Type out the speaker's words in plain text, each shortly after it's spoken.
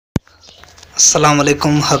अस्सलाम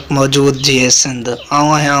वालेकुम हक मौजूद जी सिंध आऊं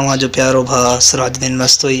आहियां अवां जो प्यारो भाउ सिराजुद्दीन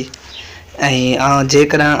मस्तोई ऐं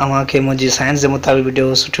जेकर अवां खे मुंहिंजी साइंस जे मुताबिक़ वीडियो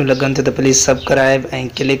सुठियूं लॻनि थियूं त प्लीज़ सब्सक्राइब ऐं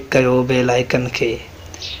क्लिक कयो बेल आइकन खे।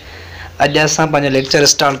 अॼु असां पंहिंजो लेक्चर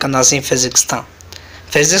स्टार्ट कंदासीं फिज़िक्स तां।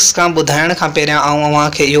 फिज़िक्स खां ॿुधाइण खां पहिरियां अवां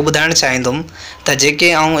खे इहो ॿुधाइणु चाहींदुमि त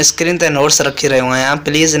जेके स्क्रीन ते नोट्स रखी रहियो आहियां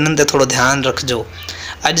प्लीज़ इन्हनि ते थोरो ध्यानु रखिजो।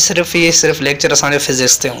 अॼु सिर्फ़ु लेक्चर असांजो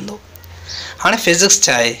फिज़िक्स ते हूंदो। हाणे फिज़िक्स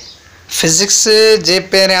छा आहे? फिज़िक्स जे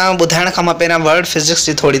पहिरियां ॿुधाइण खां मां पहिरियां वर्ड फिज़िक्स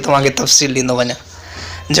जी थोरी तव्हांखे तफ़सील ॾींदो वञा।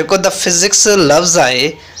 जेको द फिज़िक्स लफ़्ज़ आहे,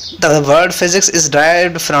 the word physics is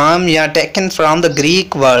derived from या taken from the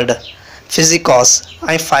Greek word फिज़िकोस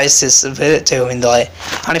ऐं फाइसिस चयो वेंदो आहे।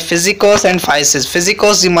 हाणे फिज़िकोस एंड फाइसिस,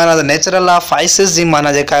 फिज़िकोस जी माना त नेचुरल आहे, फाइसिस जी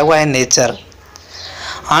माना जेका आहे उहा आहे नेचर।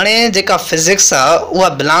 हाणे जेका फिज़िक्स आहे उहा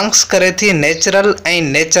बिलोंग्स करे थी नेचुरल ऐं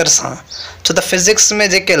नेचर सां, छो त फिज़िक्स में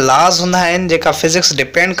जेके लॉज हूंदा आहिनि, जेका फिज़िक्स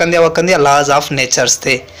डिपेंड कंदी आहे उहा कंदी आहे लॉज ऑफ नेचर्स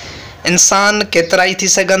ते। इंसान केतिरा ई थी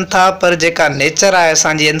सघनि था, पर जेका नेचर आहे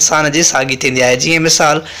असांजी इंसान जी साॻी थींदी आहे। जीअं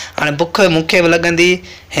मिसाल, हाणे बुख मूंखे बि लॻंदी,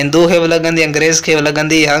 हिंदू खे बि लॻंदी, अंग्रेज़ खे बि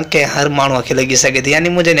लॻंदी, या कंहिं हर माण्हूअ खे लॻी सघे थी, यानी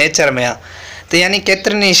मुंहिंजे नेचर में आहे। त यानी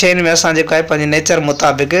केतिरनि ई शयुनि में असां जेको आहे पंहिंजे नेचर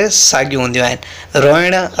मुताबिक़ साॻियूं हूंदियूं आहिनि।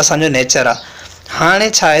 रोइणु असांजो नेचर आहे। हाणे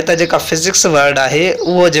छा आहे त जेका फिज़िक्स वर्ड आहे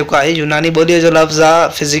उहो जेको आहे यूनानी ॿोलीअ जो लफ़्ज़ आहे,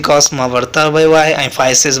 फिज़िकोस मां वरितल वियो आहे ऐं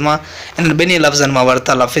फाइसिस मां, इन ॿिन्ही लफ़्ज़नि मां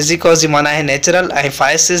वरितल आहे। फिज़िकोस जी माना आहे नेचुरल ऐं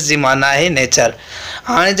फाइसिस जी माना आहे नेचर।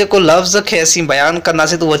 हाणे जेको लफ़्ज़ खे असीं बयानु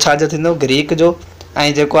कंदासीं त उहो छाजो थींदो? ग्रीक जो,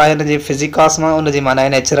 ऐं जेको आहे हिन जी फिज़िकोस मां उन जी माना आहे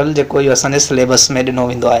नेचुरल, जेको इहो असांजे सिलेबस में ॾिनो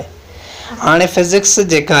वेंदो आहे। हाणे फिज़िक्स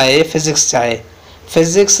जेका आहे, फिज़िक्स छा आहे?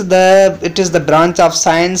 Physics, it is the branch of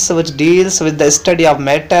science which deals with the study of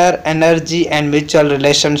matter, energy and mutual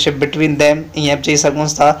relationship between them. ये चीज़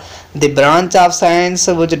सकूँस था, the branch of science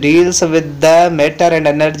which deals with the matter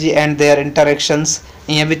and energy and their interactions.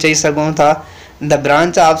 ये भी चीज़ सकूँ था, the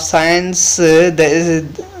branch of science,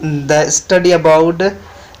 the study about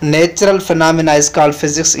natural phenomena is called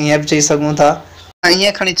physics. ये भी चीज़ सकूँ था।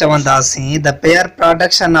 ईअं खणी चवंदासीं, the pair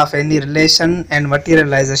production of any relation and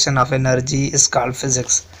मटीरियलाइजेशन of energy is called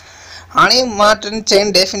physics. हाणे मां टिनि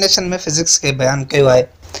चइनि डेफिनेशन में फिज़िक्स खे बयानु कयो आहे।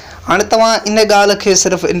 हाणे तव्हां इन ॻाल्हि खे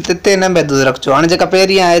सिर्फ़ु हिते न महदूद रखिजो। हाणे जेका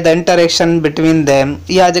पहिरीं आहे द इंटरेक्शन बिटवीन देम,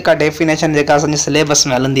 इहा जेका डेफिनेशन जेका असांजे सिलेबस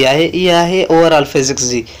में हलंदी आहे, इहा आहे ओवरऑल फिज़िक्स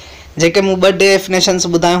जी। जेके मूं ॿ डेफिनेशन्स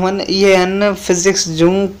ॿुधायूं आहिनि, इहे आहिनि फिज़िक्स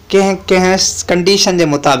जूं कंहिं कंहिं कंडीशन जे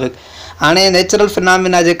मुताबिक़। हाणे नेचुरल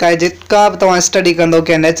फिनोमिना जेका आहे, जेका बि तव्हां स्टडी कंदो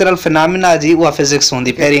कंहिं नेचुरल फिनोमिना जी, उहा फिज़िक्स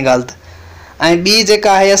हूंदी पहिरीं ॻाल्हि त। ऐं ॿी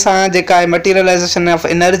जेका आहे असां जेका आहे मटीरियलाइजेशन ऑफ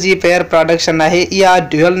एनर्जी पेयर प्रोडक्शन आहे, इहा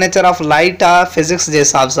ड्यूअल नेचर ऑफ लाइट आहे फिज़िक्स जे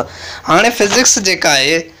हिसाब सां। हाणे फिज़िक्स जेका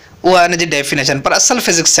आहे उहा हिन जी डेफिनेशन, पर असल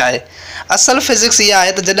फिज़िक्स छा आहे? असल फिज़िक्स इहा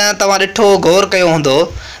आहे त जॾहिं तव्हां ॾिठो गौर कयो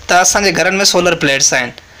हूंदो त असांजे घरनि में सोलर प्लेट्स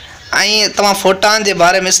आहिनि, ऐं तव्हां फोटान जे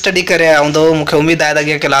बारे में स्टडी करे आया हूंदो, मूंखे उमेदु आहे त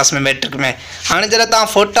अॻे क्लास में मैट्रिक में। हाणे जॾहिं तव्हां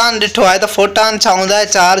फोटान ॾिठो आहे त फोटान छा हूंदा आहे?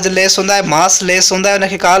 चार्ज लेस हूंदा आहे, मास लेस हूंदा आहे,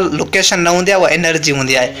 हुनखे का लोकेशन न हूंदी आहे, उहा एनर्जी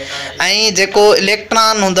हूंदी आहे। ऐं जेको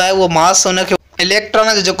इलेक्ट्रॉन हूंदो आहे उहो मास, हुनखे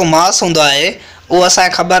इलेक्ट्रॉन जो जेको मास हूंदो आहे उहो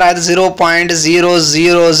असांखे ख़बर आहे त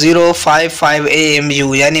 0.00055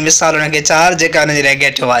 AMU, यानी मिसाल हुनखे चार्ज जेका हुनजी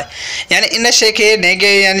नेगेटिव आहे। यानी इन शइ खे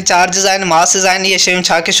यानी चार्जिस आहिनि, मासिस आहिनि, इहे शयूं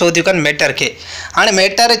छा खे शो थियूं कनि? मैटर खे। हाणे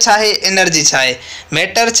मैटर छा आहे? एनर्जी छा आहे?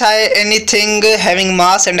 मैटर छा आहे? Anything having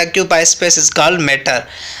mass and occupy space is called matter.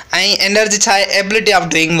 ऐं एनर्जी छा आहे? Ability of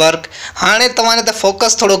doing work. हाणे तव्हां हिन ते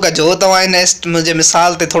फोकस थोरो कजो। तव्हां हिन मुंहिंजे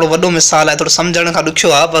मिसाल ते, थोरो वॾो मिसाल आहे, थोरो सम्झण खां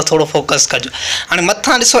ॾुखियो आहे, पर थोरो फोकस कजो। हाणे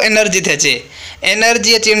मथां ॾिसो एनर्जी थी अचे,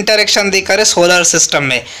 एनर्जी अची इंटरेक्शन थी करे सोलर सिस्टम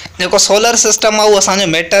में। जेको सोलर सिस्टम आहे उहो असांजो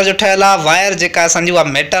मैटर जो ठहियलु आहे। वायर जेका असांजी उहा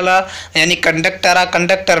मेटल आहे, यानी कंडक्टर आहे,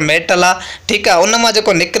 कंडक्टर मेटल आहे, ठीकु आहे। उन मां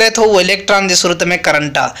जेको निकिरे थो उहो इलेक्ट्रॉन जी सूरत में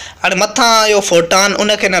करंट आहे। हाणे मथां इहो फोटान,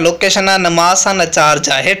 उनखे न लोकेशन आहे, न मास आहे, न चार्ज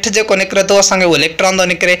आहे। हेठि जेको निकिरे थो असांखे उहो इलेक्ट्रॉन थो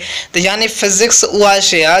निकिरे। त यानी फिज़िक्स उहा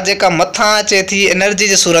शइ आहे जेका मथां अचे थी एनर्जी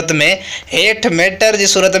जी सूरत में, हेठि मैटर जी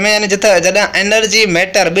सूरत में, यानी जिथे जॾहिं एनर्जी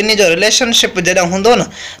मैटर ॿिन्ही जो रिलेशनशिप जॾहिं हूंदो न,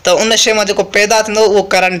 त उन शइ मां जेको पैदा थींदो उहो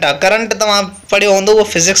करंट आहे। करंट तव्हां पढ़ियो हूंदो, उहो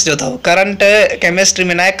फिज़िक्स जो अथव। करंट केमिस्ट्री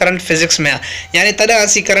में न आहे, करंट फिज़िक्स में आहे। यानी तॾहिं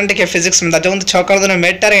असीं करंट खे फिज़िक्स में था चऊं, छाकाणि त हुन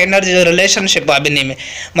मैटर ऐं एनर्जी जो रिलेशनशिप आहे ॿिन्ही में।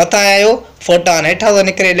 मथां आयो फोटान, हेठां थो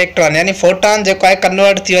निकिरे इलेक्ट्रॉन, यानी फोटान जेको आहे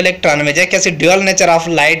कन्वर्ट थी वियो इलेक्ट्रॉन में, जंहिंखे असीं ड्यूअल नेचर ऑफ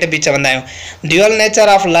लाइट बि चवंदा आहियूं। ड्यूअल नेचर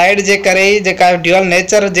ऑफ लाइट जे करे ई जेका ड्यूअल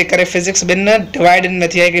नेचर जे करे फिज़िक्स ॿिनि डिवाइडन में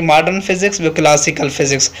थी आहे, हिकिड़ी मॉडर्न फिज़िक्स, ॿियो क्लासिकल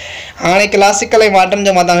फिज़िक्स। हाणे क्लासिकल ऐं मॉडर्न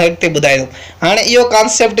जो मां तव्हांखे अॻिते ॿुधाईंदुमि। हाणे इहो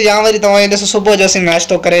कॉन्सेप्ट या वरी तव्हां ॾिसो, सुबुह जो असीं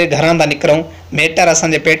नाश्तो करे घरां था निकिरूं, मैटर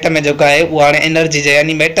असांजे पेट में जेको आहे उहो हाणे एनर्जी जो,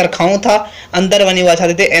 यानी मैटर खाऊं था, अंदरि वञी उहा छा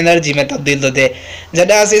थी थिए? एनर्जी में तब्दील थो थिए।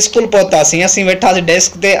 जॾहिं असीं स्कूल पहुतासीं, असीं वेठासीं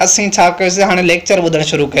डेस्क ते, असीं छा कयोसीं? हुआसीं हाणे लेक्चर ॿुधणु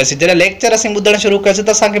शुरू कयोसीं। जॾहिं लेक्चर असीं ॿुधणु शुरू कयोसीं त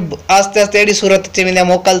असांखे आस्ते आस्ते अहिड़ी सूरत अची वेंदी आहे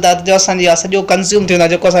मोकिलंदा जो असांजी सॼो कंज़्यूम थी वेंदो आहे।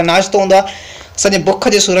 जेको असां नाश्तो हूंदो आहे असांजे बुख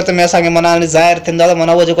जी सूरत में असांखे माना ज़ाहिर थींदो आहे त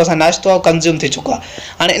माना उहो जेको असां नाश्तो आहे कंज़्यूम थी चुको आहे।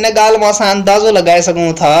 हाणे इन ॻाल्हि मां असां अंदाज़ो लॻाए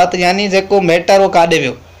सघूं था त यानी जेको मैटर उहो काॾे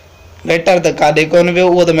वियो, मैटर त काॾे कोन वियो,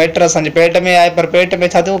 उहो त मैटर असांजे पेट में आहे, पर पेट में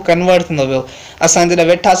छा थियो कन्वर्ट थींदो वियो। असां जॾहिं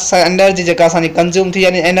वेठासीं एनर्जी जेका असांजी कंज़्यूम थी,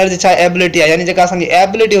 यानी एनर्जी छा एबिलिटी आहे, यानी जेका असांजी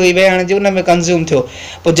एबिलिटी हुई वेहण जी उन में कंज़्यूम थियो।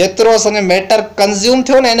 पोइ जेतिरो असांजो मैटर कंज़्यूम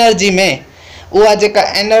थियो न एनर्जी में, उहा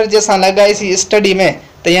जेका एनर्जी असां लॻाईसीं स्टडी में,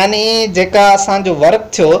 त यानी जेका असांजो वर्क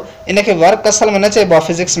थियो इनखे वर्क असल में न चइबो आहे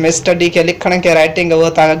फिज़िक्स में, स्टडी खे लिखण खे राइटिंग उहो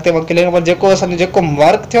तव्हां अॻिते मोकिले, पर जेको असांजो जेको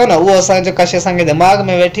वर्क थियो न उहो असांजो जेका शइ असांखे दिमाग़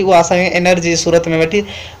में वेठी उहा असांखे एनर्जी जी सूरत में वेठी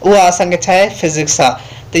उहा असांखे छा आहे फिज़िक्स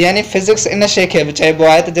आहे। त यानी फिज़िक्स इन शइ खे बि चइबो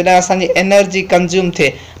आहे त जॾहिं असांजी एनर्जी कंज़्यूम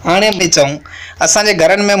थिए। हाणे बि चऊं असांजे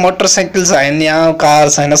घरनि में मोटर साइकिल्स आहिनि या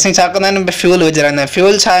कार्स आहिनि, असीं छा कंदा आहिनि फ्यूल विझराईंदा आहियूं।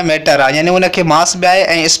 फ्यूल छा आहे मैटर आहे, यानी उनखे मास बि आहे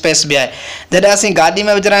ऐं स्पेस बि आहे। जॾहिं असीं गाॾी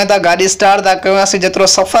में विझरायूं था, गाॾी स्टार्ट था कयूं, असीं जेतिरो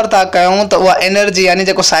सफ़र था कयूं त उहा एनर्जी यानी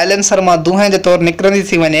जेको साइलेंसर मां धुएं जे तौरु निकिरंदी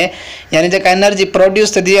थी वञे, यानी जेका एनर्जी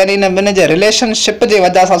प्रोड्यूस थी, यानी इन ॿिनि जे रिलेशनशिप जे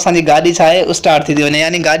वजह सां असांजी गाॾी छा आहे स्टार्ट थी वञे,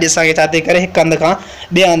 यानी गाॾी असांखे छा थी करे हिकु हंधि खां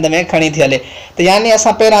ॿिए हंधि में खणी थी हले। त यानी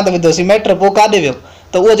असां पहिरियां त विधोसीं मैटर, पोइ काॾे वियो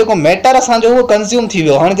त उहो जेको मैटर असांजो उहो कंज़्यूम थी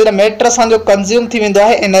वियो। हाणे जॾहिं मैटर असांजो कंज़्यूम थी वेंदो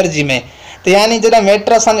आहे एनर्जी में, त यानी जॾहिं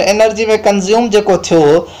मैटर असांजो एनर्जी में कंज़्यूम जेको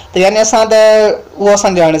थियो त यानी असां त उहो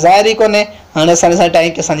असांजो हाणे ज़ाहिर ई कोन्हे, हाणे असांजी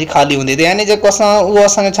टैंक असांजी ख़ाली हूंदी। त यानी जेको असां उहो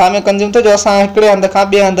असांजो छा में कंज़्यूम थियो, जो असां हिकिड़े हंधि खां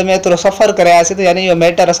ॿिए हंधि में एतिरो सफ़र करे आयासीं, त यानी इहो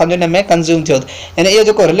मैटर असांजो हिन में कंज़्यूम थियो। यानी इहो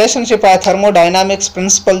जेको रिलेशनशिप आहे थर्मोडायनामिक्स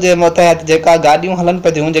प्रिंसिपल जे तहत जेका गाॾियूं हलनि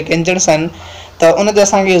पियूं थियूं, जेके इंजन्स आहिनि, त उनजो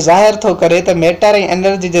असांखे ज़ाहिर थो करे त मैटर ऐं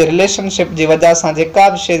एनर्जी जे रिलेशनशिप जी वजह सां जेका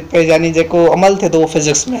बि शइ यानी जेको अमल थिए थो उहो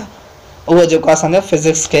फिज़िक्स में आहे, उहो जेको असांजो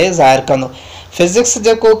फिज़िक्स खे ज़ाहिर कंदो। फिज़िक्स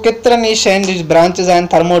जेको केतिरनि ई शयुनि जी ब्रांचिस आहिनि,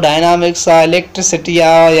 थर्मोडायनामिक्स आहे, इलेक्ट्रिसिटी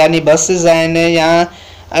आहे, यानी बसिस आहिनि, या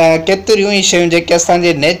केतिरियूं ई शयूं जेके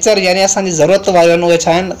असांजे नेचर यानी असांजी ज़रूरत वारियूं आहिनि, उहे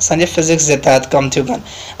छा आहिनि असांजे फिज़िक्स जे तहत कमु थियूं कनि।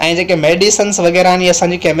 ऐं जेके मेडिसन्स वग़ैरह आहिनि इहे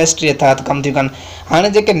असांजी केमिस्ट्री जे तहत कमु थियूं कनि। हाणे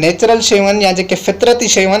जेके नेचुरल शयूं आहिनि या जेके फितरती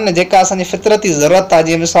शयूं आहिनि न, जेका असांजी फितरती ज़रूरत आहे,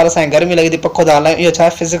 जीअं मिसाल असांखे गर्मी लॻे थी पखो था हलायूं, इहो छा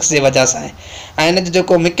आहे फिज़िक्स जी वजह सां आहे। ऐं हिन जो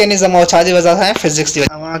जेको मैकेनिज़म आहे छाजी वजह सां आहे फिज़िक्स जी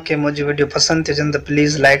वजह। तव्हांखे मुंहिंजी वीडियो पसंदि थी हुजनि त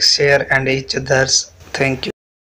please like share and each others. Thank U.